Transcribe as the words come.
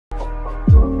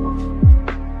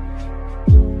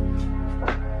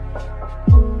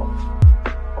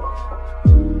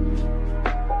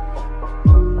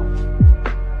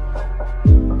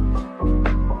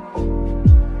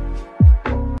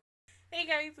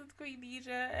it's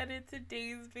Queendija, and in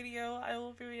today's video, I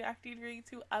will be reacting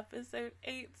to episode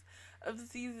 8 of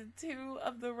season 2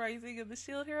 of The Rising of the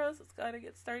Shield Heroes. Let's go ahead and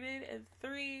get started in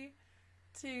 3,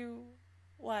 2,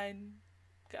 1,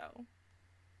 go.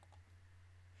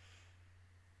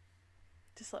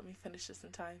 Just let me finish this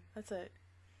in time. That's it.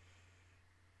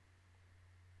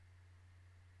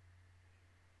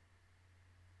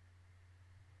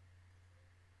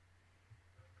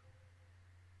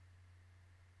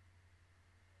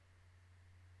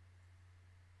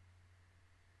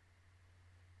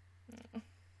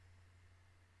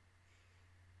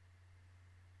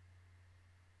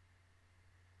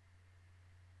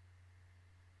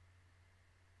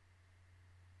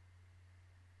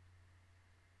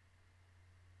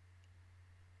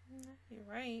 You're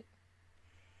right.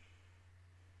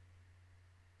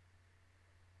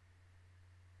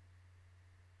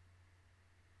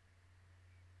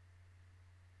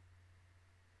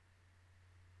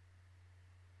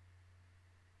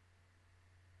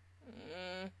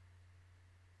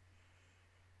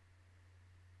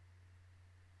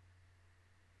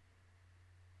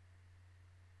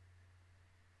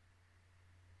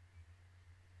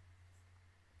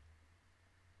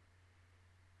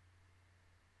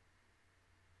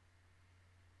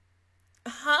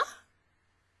 Huh?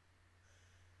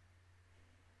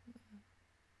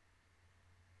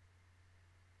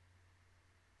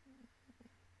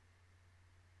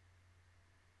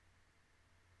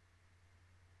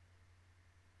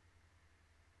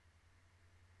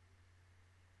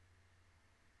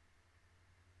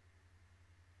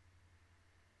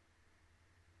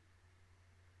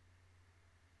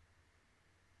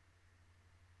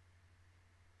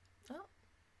 Oh.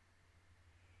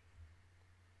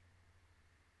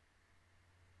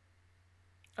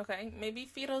 Okay, maybe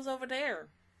Fido's over there.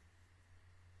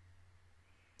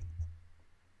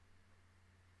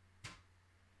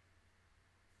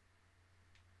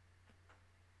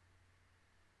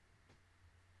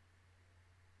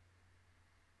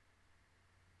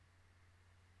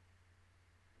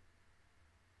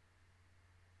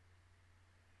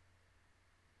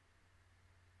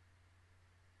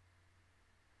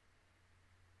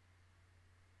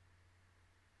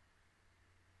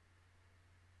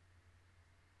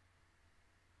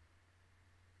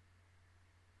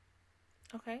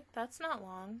 Okay, that's not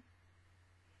long.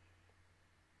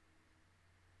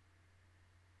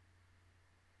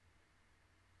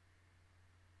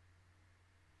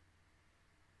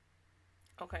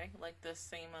 Okay, like the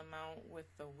same amount with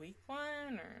the weak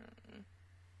one, or...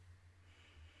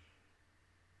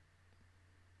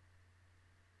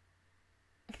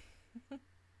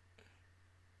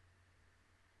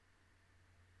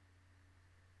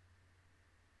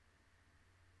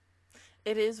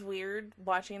 It is weird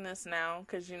watching this now,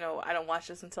 because, you know, I don't watch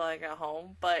this until I get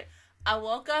home, but I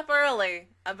woke up early.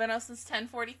 I've been up since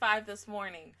 10:45 this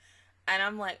morning, and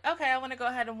I'm like, okay, I want to go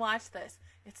ahead and watch this.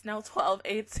 It's now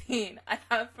 12:18. I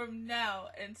have from now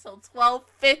until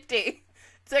 12:50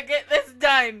 to get this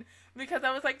done, because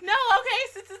I was like, no,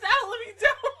 okay, since it's out, let me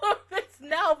download this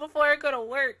now before I go to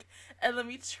work, and let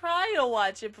me try to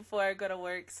watch it before I go to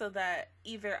work, so that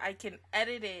either I can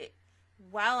edit it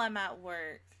while I'm at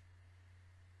work,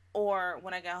 or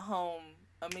when I get home,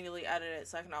 immediately edit it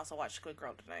so I can also watch Squid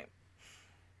Girl tonight.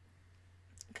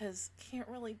 Because can't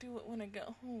really do it when I get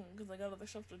home because I got other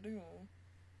stuff to do.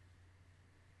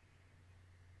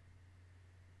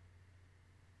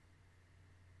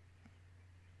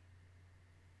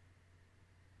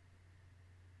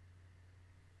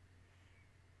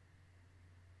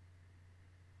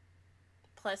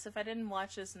 Plus, if I didn't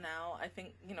watch this now, I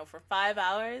think, you know, for 5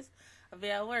 hours, I'd be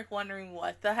at work wondering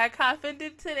what the heck happened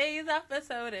in today's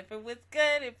episode, if it was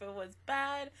good, if it was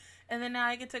bad. And then now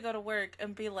I get to go to work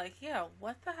and be like, yeah,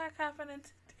 what the heck happened in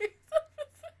today's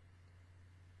episode?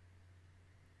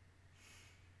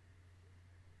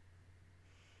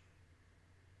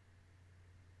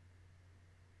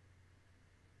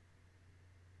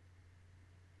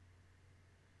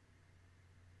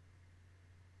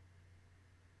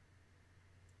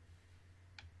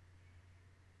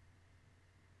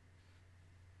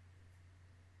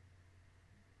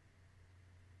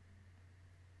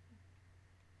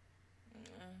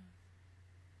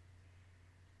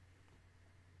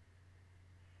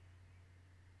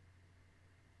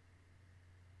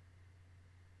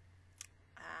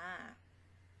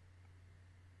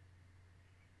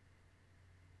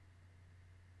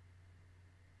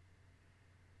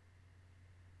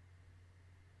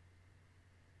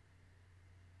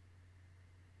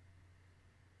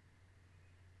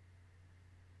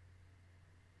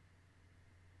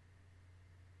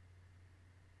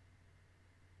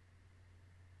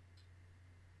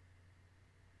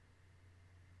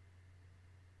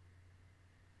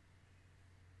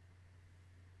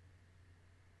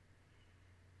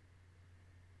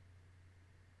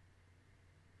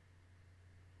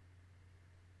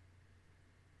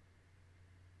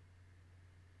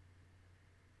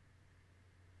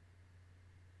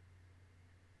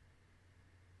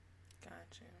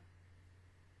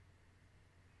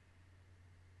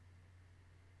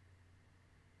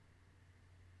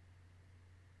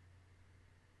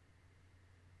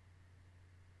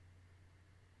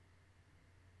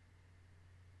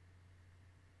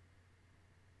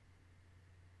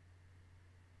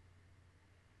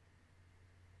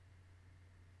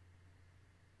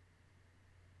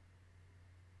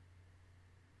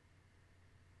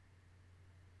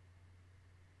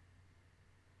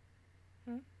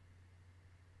 Mm-hmm.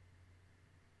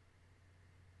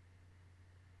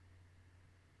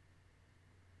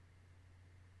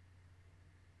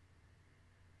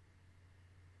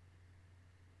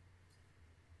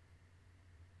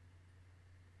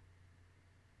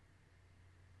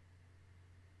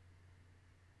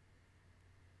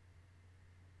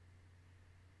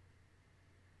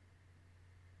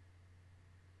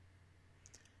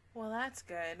 Well, that's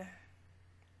good.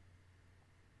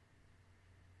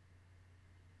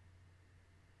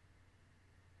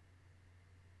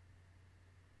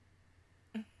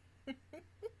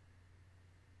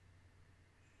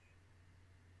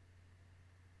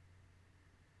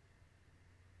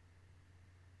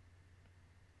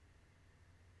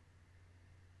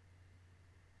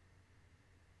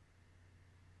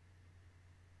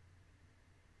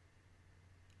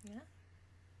 Yeah.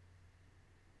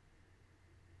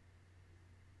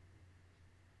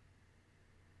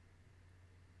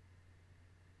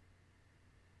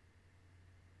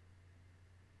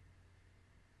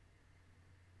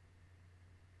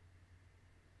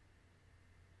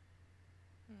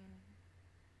 Mm.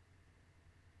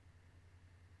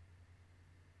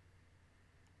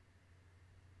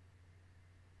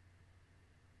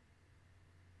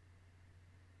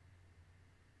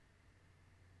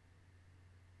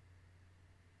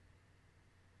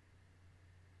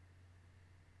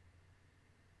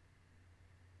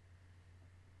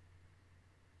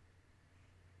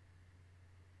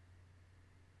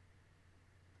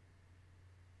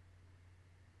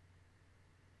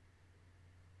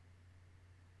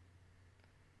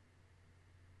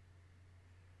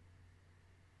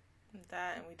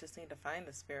 That, and we just need to find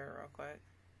a spirit real quick.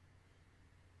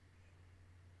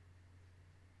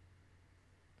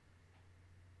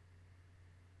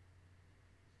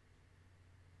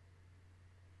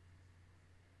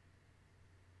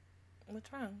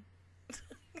 What's wrong?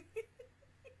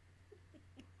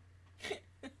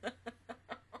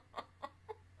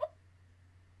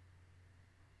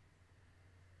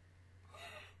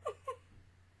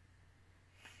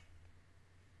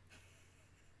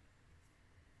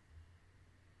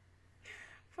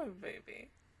 Poor baby.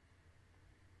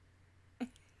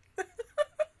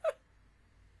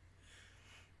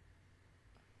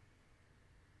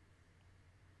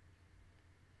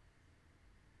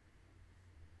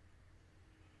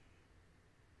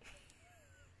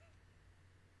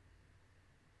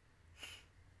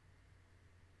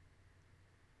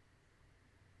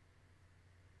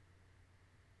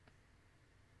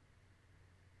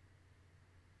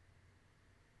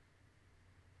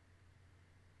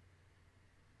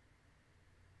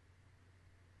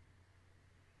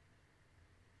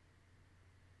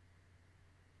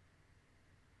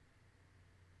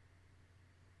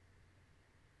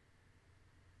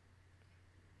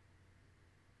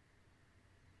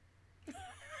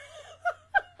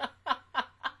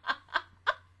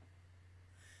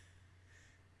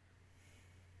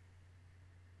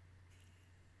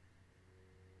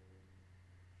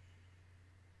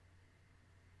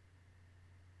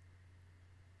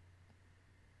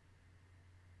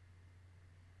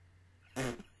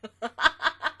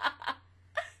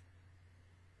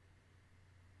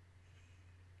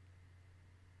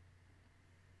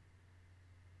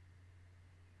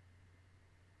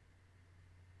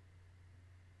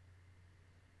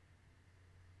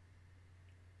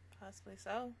 Possibly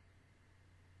so.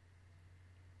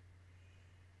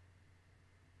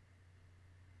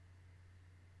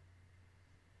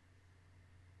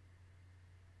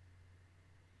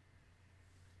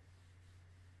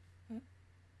 Hmm?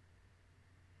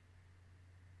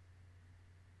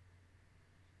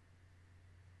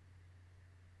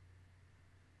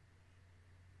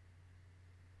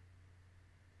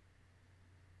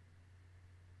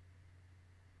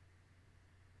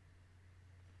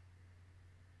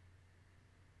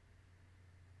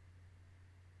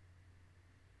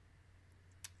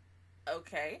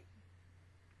 Okay.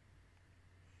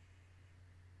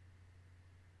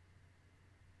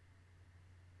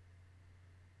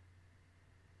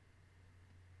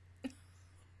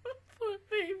 Poor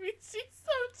baby, she's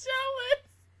so jealous.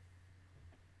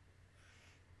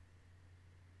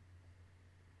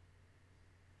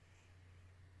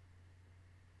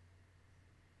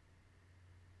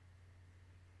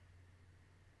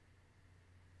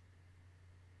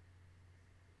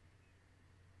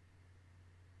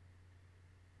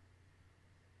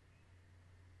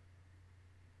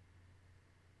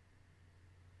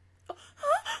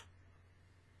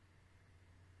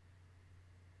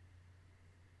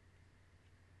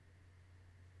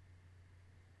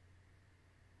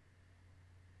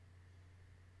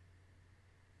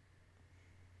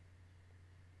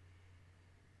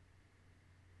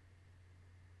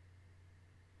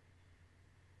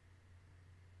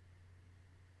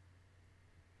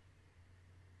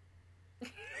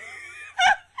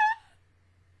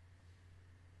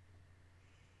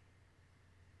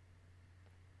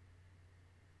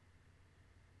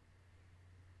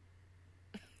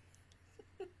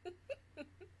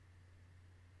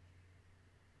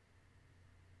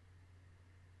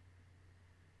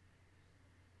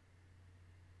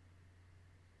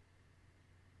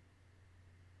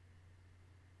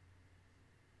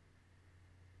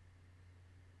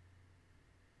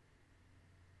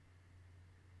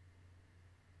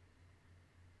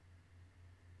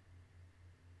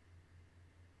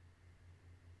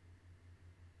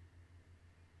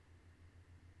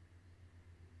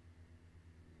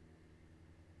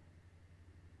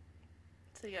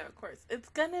 So yeah, of course. It's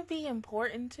gonna be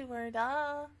important to her,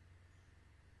 duh.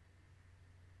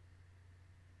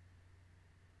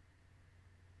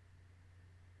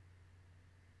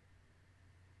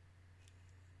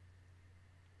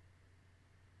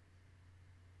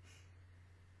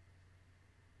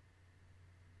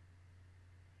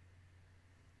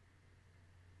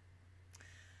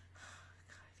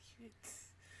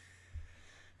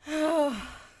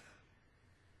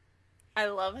 I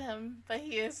love him, but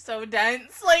he is so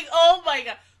dense. Like, oh my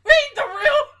god. Read the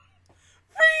room!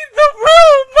 Read the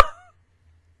room!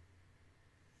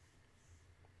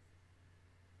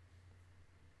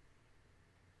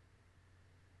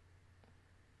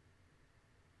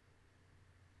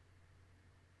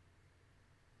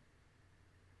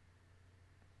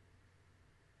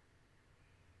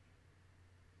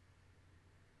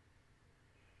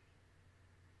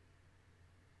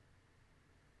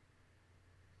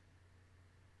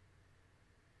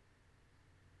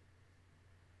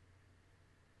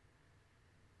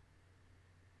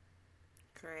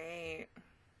 Great.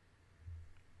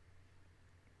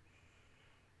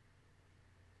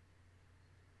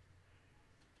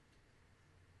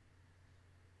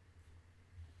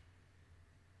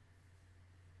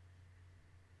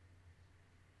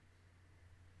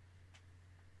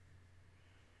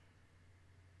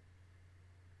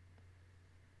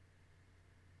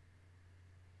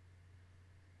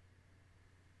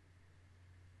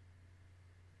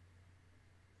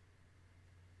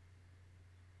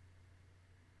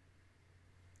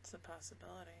 It's a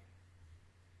possibility.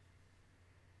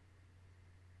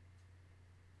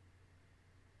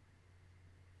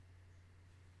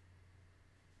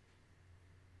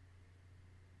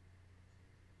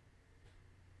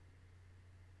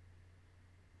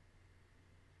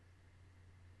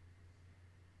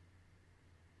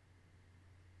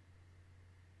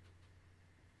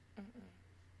 Mm-mm.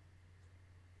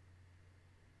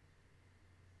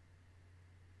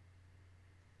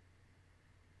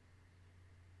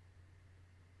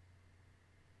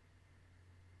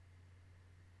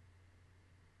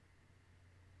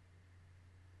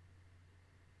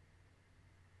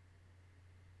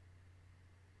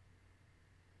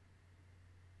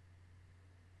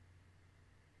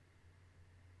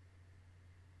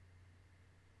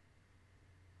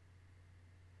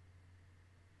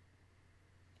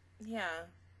 Yeah.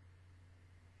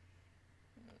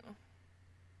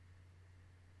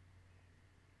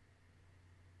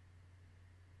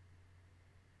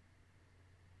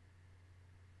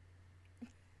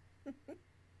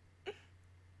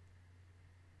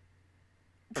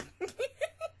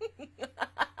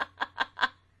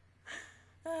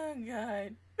 Oh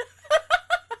god.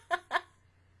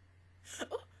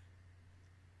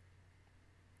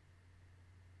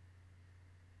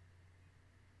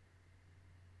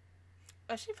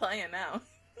 What's she playing now?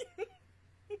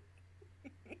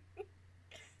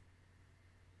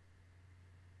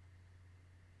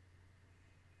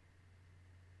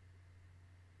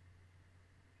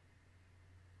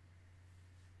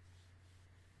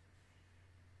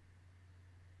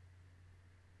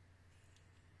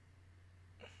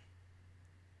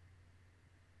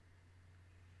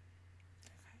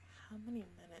 How many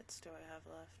minutes do I have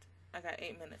left? I got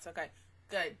 8 minutes. Okay.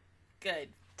 Good. Good.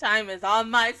 Time is on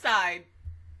my side.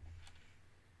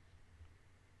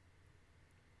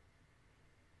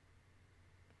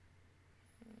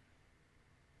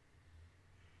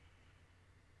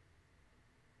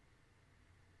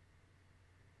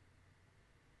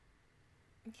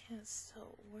 Yes,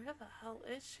 so where the hell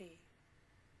is she?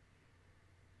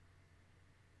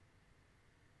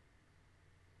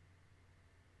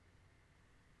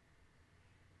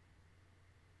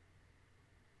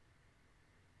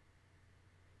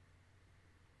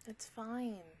 It's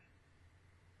fine.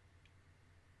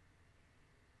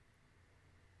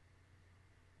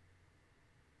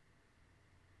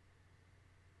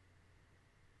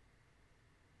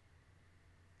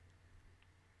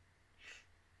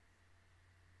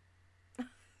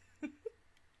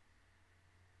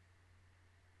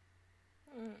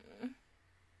 Mm.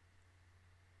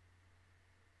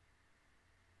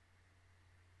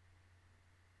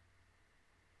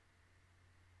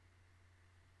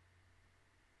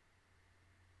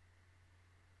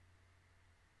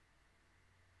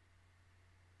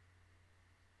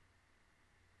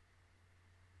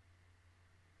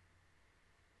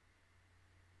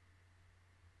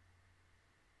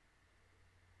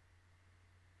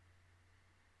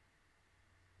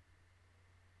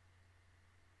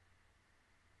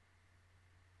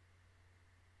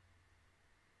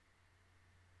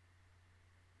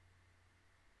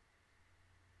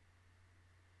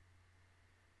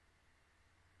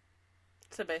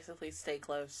 To basically stay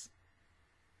close.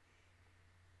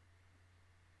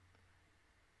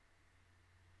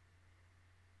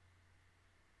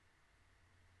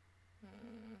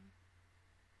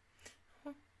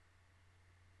 Damn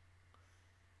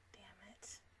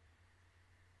it.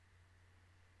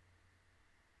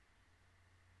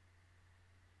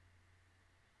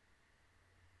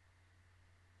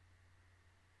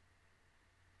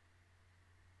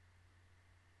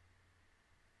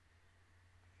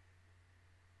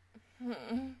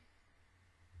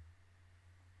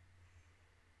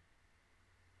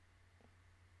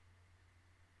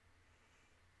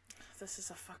 This is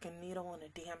a fucking needle in a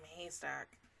damn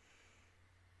haystack.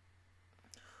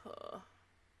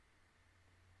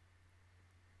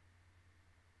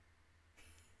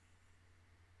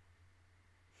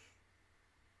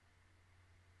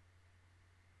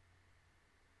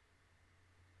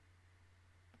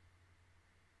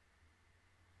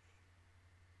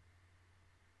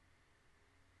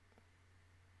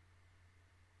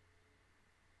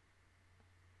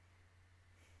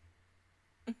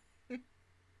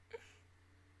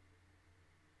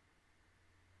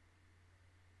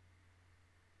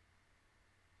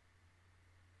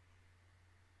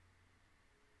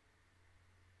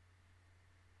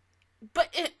 But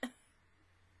it...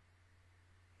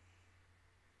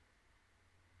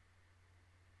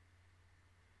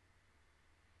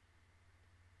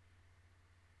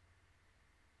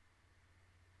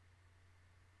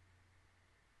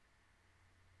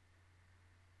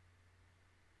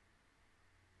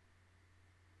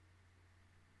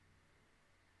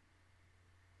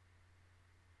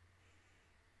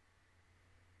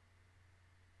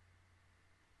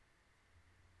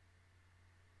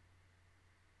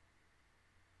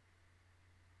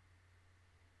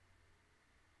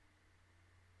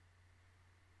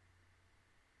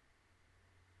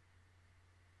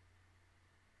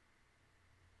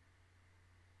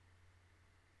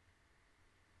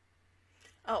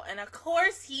 Oh, and of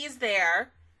course he's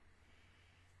there.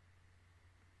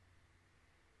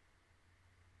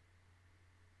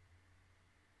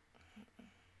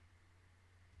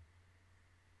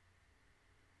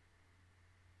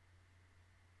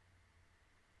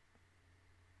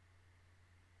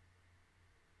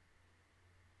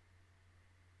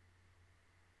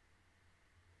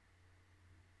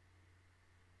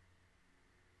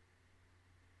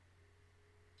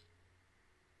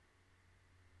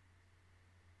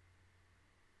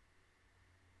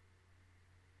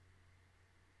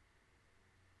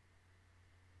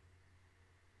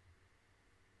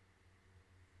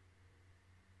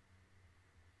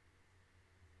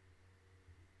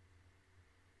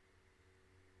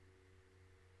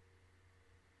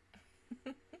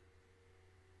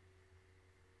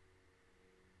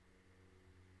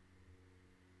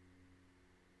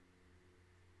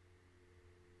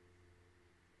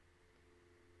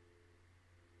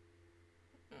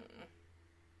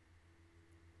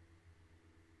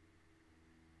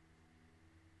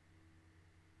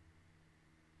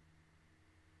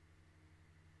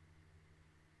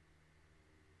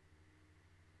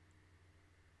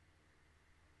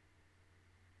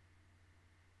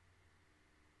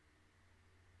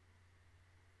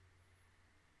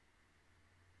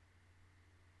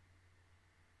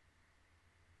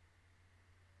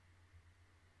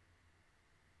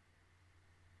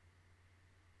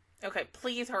 Okay,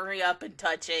 please hurry up and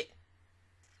touch it.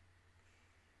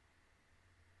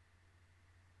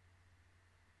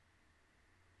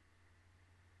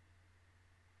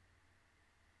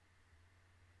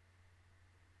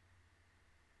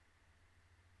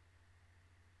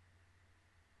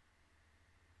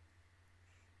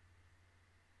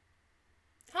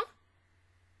 Huh?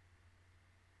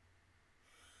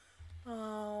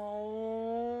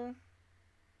 Oh.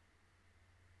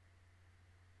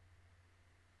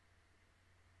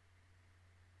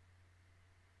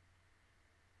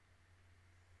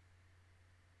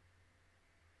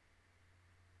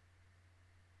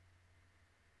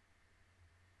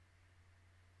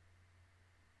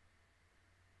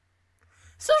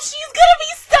 So she's gonna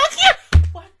be stuck here?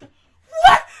 What the?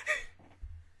 What?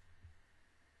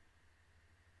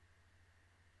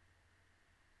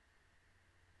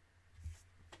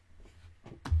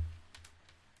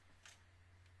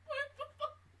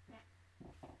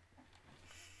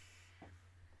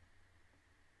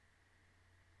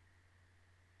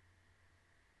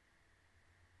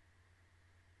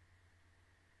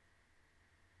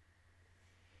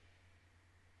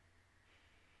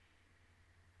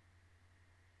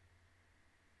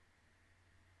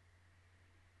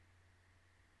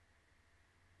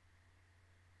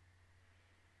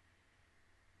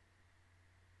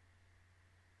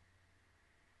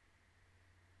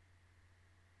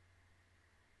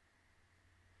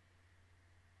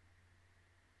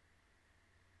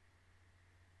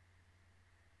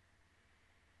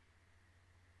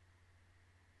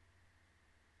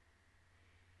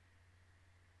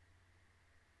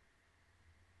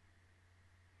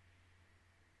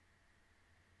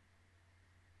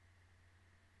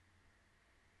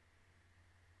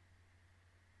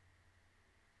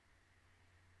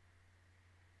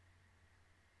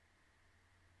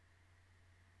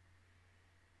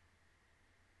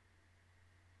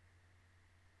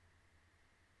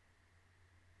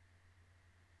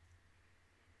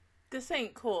 This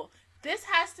ain't cool. This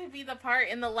has to be the part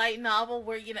in the light novel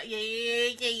where, you know,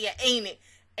 yeah, ain't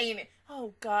it?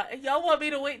 Oh, God. Y'all want me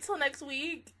to wait till next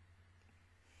week?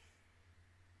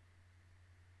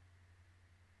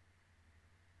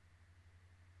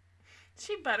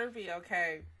 She better be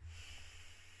okay.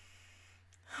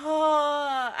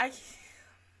 Oh,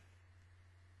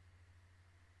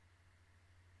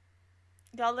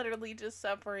 y'all literally just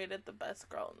separated the best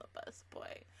girl and the best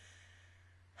boy.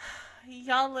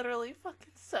 Y'all literally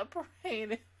fucking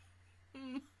separated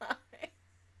my...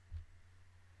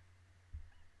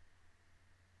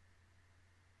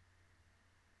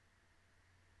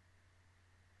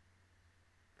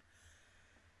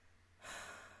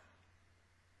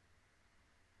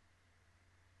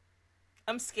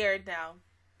 I'm scared now.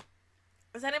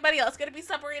 Is anybody else going to be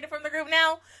separated from the group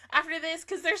now after this?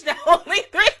 Because there's now only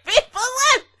 3 people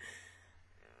left.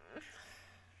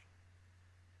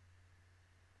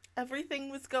 Everything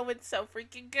was going so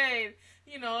freaking good.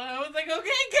 You know, I was like, okay,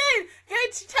 good,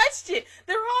 she touched it.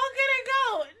 They're all gonna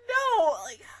go. No,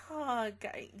 like, oh,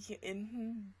 God,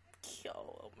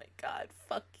 oh my God,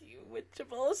 fuck you with your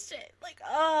bullshit. Like,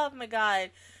 oh my God.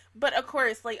 But of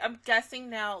course, like, I'm guessing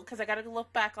now, because I gotta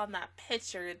look back on that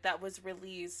picture that was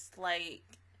released, like,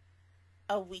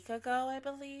 a week ago, I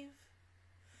believe.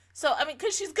 So, I mean,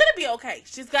 because she's gonna be okay.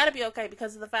 She's gotta be okay,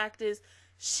 because the fact is,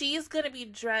 she's gonna be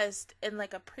dressed in,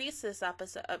 like, a priestess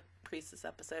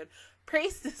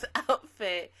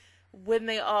outfit when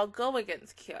they all go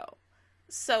against Kyo.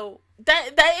 So,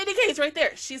 that indicates right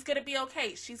there, she's gonna be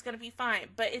okay. She's gonna be fine.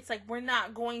 But it's like, we're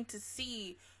not going to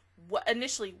see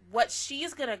what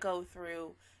she's gonna go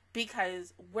through,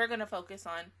 because we're gonna focus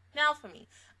on Nalfami,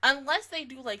 unless they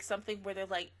do like something where they're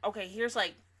like, okay, here's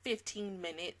like 15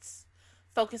 minutes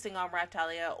focusing on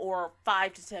Raptalia, or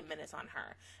 5 to 10 minutes on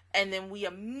her, and then we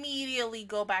immediately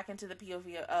go back into the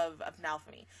POV of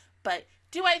Nalfami. But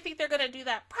do I think they're gonna do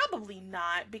that? Probably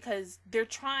not, because they're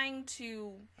trying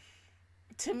to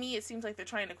me it seems like they're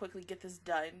trying to quickly get this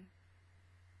done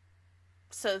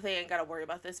so they ain't gotta worry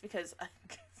about this, because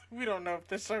we don't know if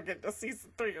the show gets to season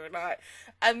 3 or not.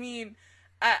 I mean,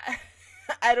 I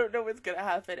don't know what's gonna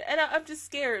happen. And I'm just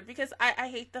scared, because I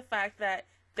hate the fact that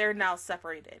they're now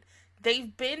separated.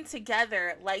 They've been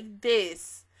together like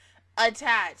this,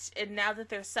 attached, and now that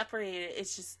they're separated,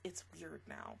 it's weird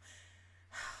now.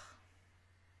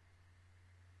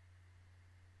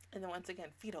 And then once again,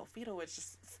 Fido is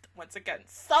just, once again,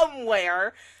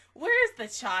 somewhere. Where's the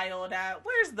child at?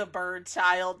 Where's the bird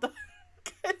child?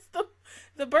 It's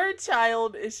the bird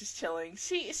child is just chilling.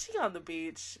 She on the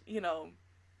beach, you know,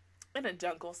 in a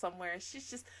jungle somewhere. She's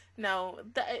just, no,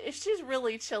 if she's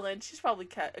really chilling, she's probably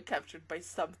captured by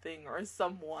something or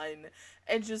someone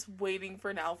and just waiting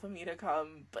for Nalfami to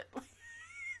come. But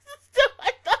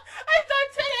I thought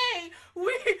today,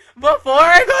 before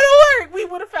I go to work, we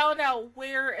would have found out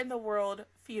where in the world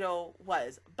Fido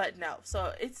was. But no,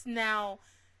 so it's now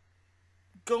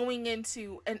going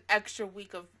into an extra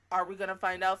week of, are we going to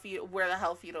find out where the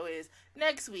hell Fido is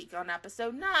next week on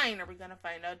episode 9? Are we going to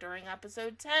find out during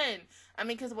episode 10? I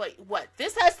mean, because what?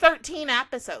 This has 13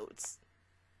 episodes.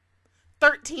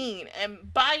 13.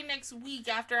 And by next week,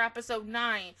 after episode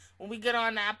 9, when we get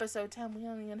on to episode 10, we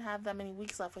don't even have that many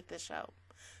weeks left with this show.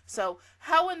 So,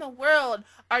 how in the world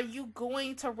are you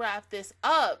going to wrap this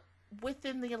up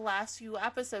within the last few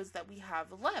episodes that we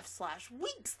have left, /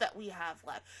 weeks that we have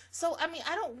left? So, I mean,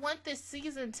 I don't want this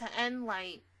season to end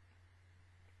like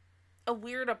a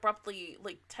weird, abruptly,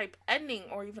 like, type ending,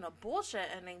 or even a bullshit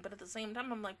ending, but at the same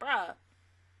time, I'm like, bruh,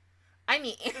 I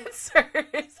need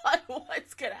answers on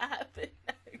what's gonna happen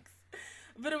next.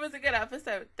 But it was a good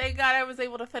episode. Thank God I was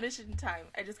able to finish it in time.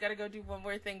 I just gotta go do one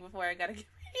more thing before I gotta get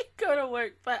ready to go to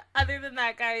work. But other than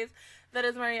that, guys, that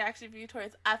is my reaction view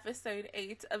towards episode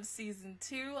 8 of season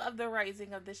 2 of The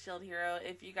Rising of the Shield Hero.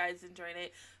 If you guys enjoyed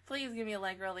it, please give me a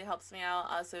like. It really helps me out.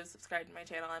 Also, subscribe to my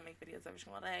channel. I make videos every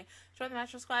single day. Join the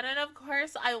Natural Squad. And of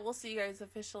course, I will see you guys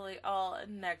officially all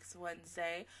next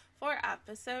Wednesday for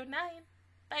episode 9.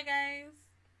 Bye, guys.